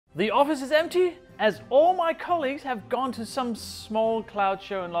The office is empty as all my colleagues have gone to some small cloud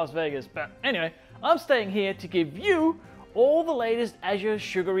show in Las Vegas. But anyway, I'm staying here to give you all the latest Azure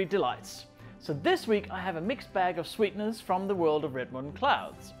sugary delights. So this week I have a mixed bag of sweeteners from the world of red modern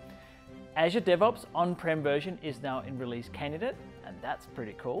clouds. Azure DevOps on-prem version is now in release candidate, and that's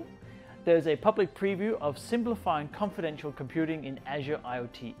pretty cool. There's a public preview of simplifying confidential computing in Azure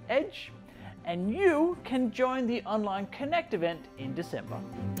IoT Edge, and you can join the online Connect event in December.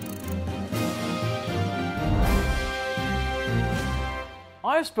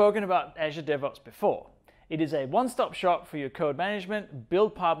 I've spoken about Azure DevOps before. It is a one-stop shop for your code management,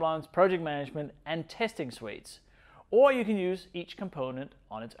 build pipelines, project management, and testing suites. Or you can use each component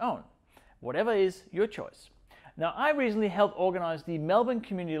on its own. Whatever is your choice. Now, I recently helped organize the Melbourne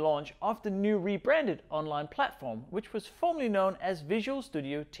community launch of the new rebranded online platform, which was formerly known as Visual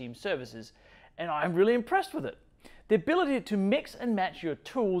Studio Team Services, and I'm really impressed with it. The ability to mix and match your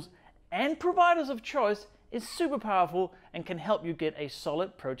tools and providers of choice is super powerful and can help you get a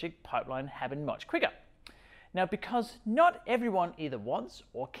solid project pipeline happen much quicker. Now, because not everyone either wants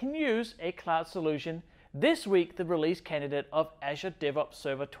or can use a cloud solution, this week the release candidate of Azure DevOps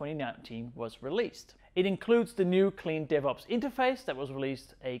Server 2019 was released. It includes the new clean DevOps interface that was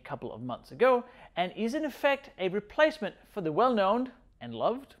released a couple of months ago and is in effect a replacement for the well-known and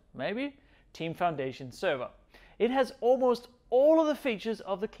loved, maybe, Team Foundation server. It has almost all of the features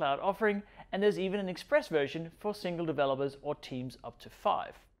of the cloud offering, and there's even an express version for single developers or teams up to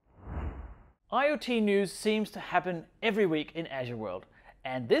 5. IoT news seems to happen every week in Azure world,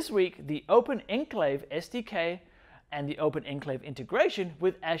 and this week the Open Enclave SDK and the Open Enclave integration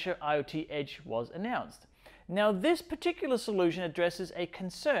with Azure IoT Edge was announced. Now, this particular solution addresses a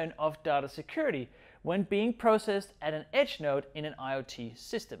concern of data security when being processed at an edge node in an IoT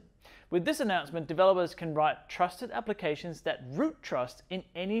system. With this announcement, developers can write trusted applications that root trust in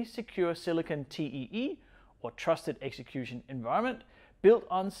any secure silicon TEE or trusted execution environment built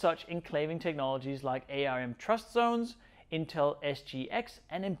on such enclaving technologies like ARM trust zones, Intel SGX,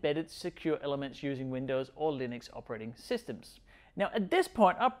 and embedded secure elements using Windows or Linux operating systems. Now, at this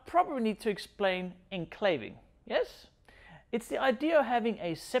point, I probably need to explain enclaving. Yes? It's the idea of having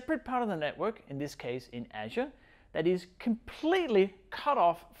a separate part of the network, in this case in Azure, that is completely cut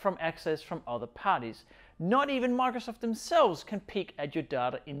off from access from other parties. Not even Microsoft themselves can peek at your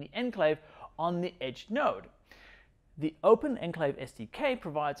data in the enclave on the edge node. The Open Enclave SDK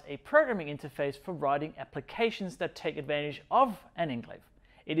provides a programming interface for writing applications that take advantage of an enclave.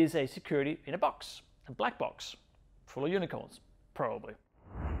 It is a security in a box, a black box, full of unicorns, probably.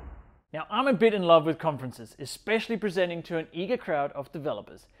 Now, I'm a bit in love with conferences, especially presenting to an eager crowd of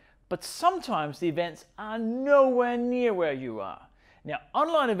developers. But sometimes the events are nowhere near where you are. Now,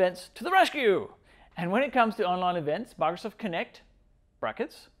 online events to the rescue! And when it comes to online events, Microsoft Connect,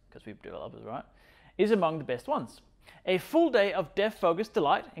 brackets, because we're developers, right, is among the best ones. A full day of dev-focused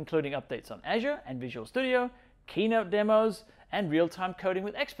delight, including updates on Azure and Visual Studio, keynote demos, and real-time coding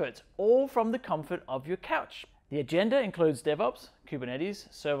with experts, all from the comfort of your couch. The agenda includes DevOps, Kubernetes,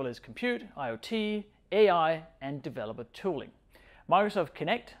 serverless compute, IoT, AI, and developer tooling. Microsoft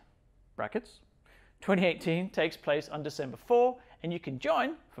Connect, brackets, 2018 takes place on December 4, and you can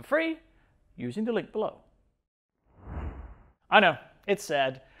join for free using the link below. I know, it's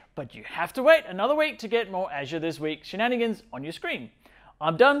sad, but you have to wait another week to get more Azure This Week shenanigans on your screen.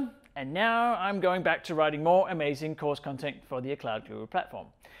 I'm done, and now I'm going back to writing more amazing course content for the Cloud Guru platform.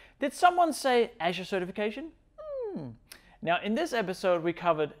 Did someone say Azure certification? Now, in this episode, we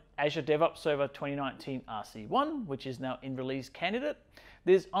covered Azure DevOps Server 2019 RC1, which is now in release candidate.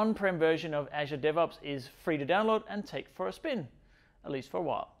 This on-prem version of Azure DevOps is free to download and take for a spin, at least for a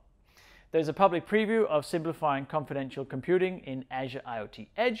while. There's a public preview of simplifying confidential computing in Azure IoT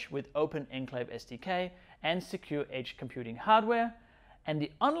Edge with Open Enclave SDK and secure edge computing hardware. And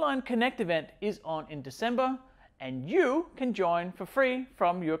the online Connect event is on in December, and you can join for free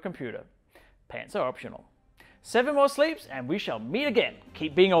from your computer. Pants are optional. 7 more sleeps and we shall meet again.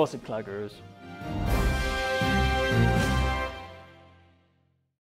 Keep being awesome, Cloud Gurus.